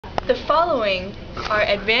The following are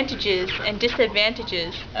advantages and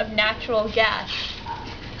disadvantages of natural gas.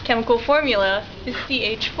 Chemical formula is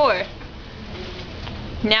CH4.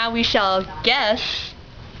 Now we shall guess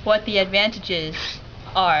what the advantages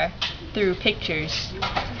are through pictures.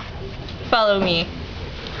 Follow me.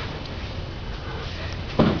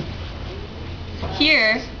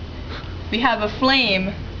 Here we have a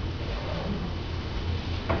flame.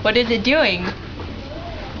 What is it doing?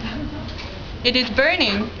 It is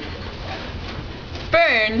burning.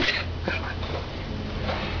 Burns.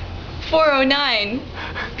 409.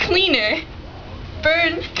 Cleaner.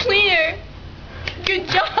 Burns cleaner. Good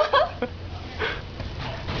job.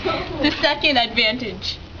 The second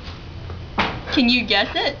advantage. Can you guess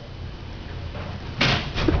it?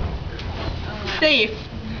 Safe.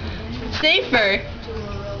 Safer.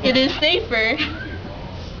 It is safer.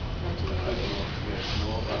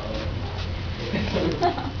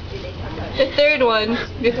 The third one,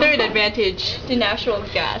 the third advantage to natural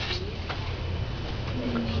gas.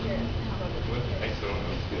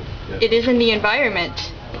 It is in the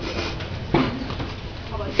environment.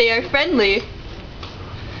 They are friendly.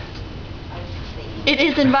 It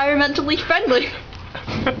is environmentally friendly.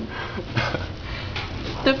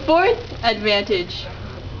 The fourth advantage.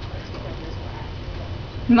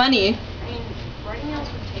 Money.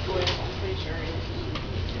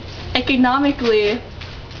 Economically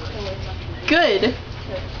good.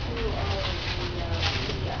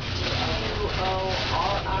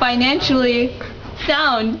 Financially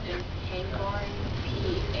sound.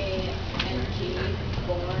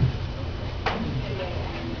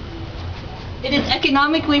 It is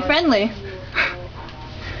economically friendly.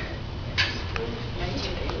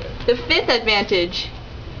 The fifth advantage.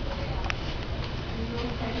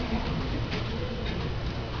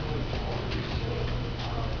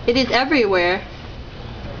 It is everywhere.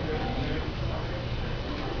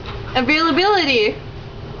 Availability.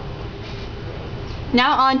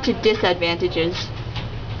 Now on to disadvantages.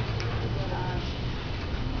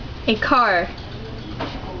 A car.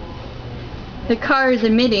 The car is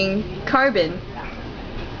emitting carbon.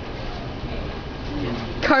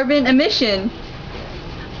 Carbon emission.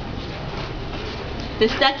 The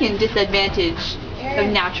second disadvantage of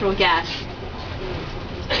natural gas.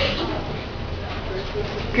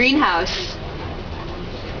 Greenhouse.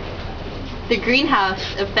 The greenhouse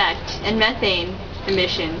effect and methane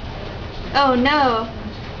emission. Oh no!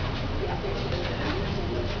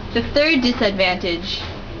 The third disadvantage.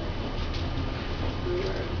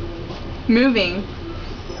 Moving.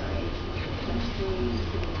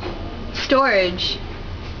 Storage.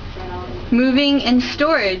 Moving and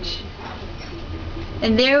storage.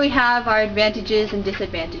 And there we have our advantages and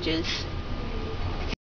disadvantages.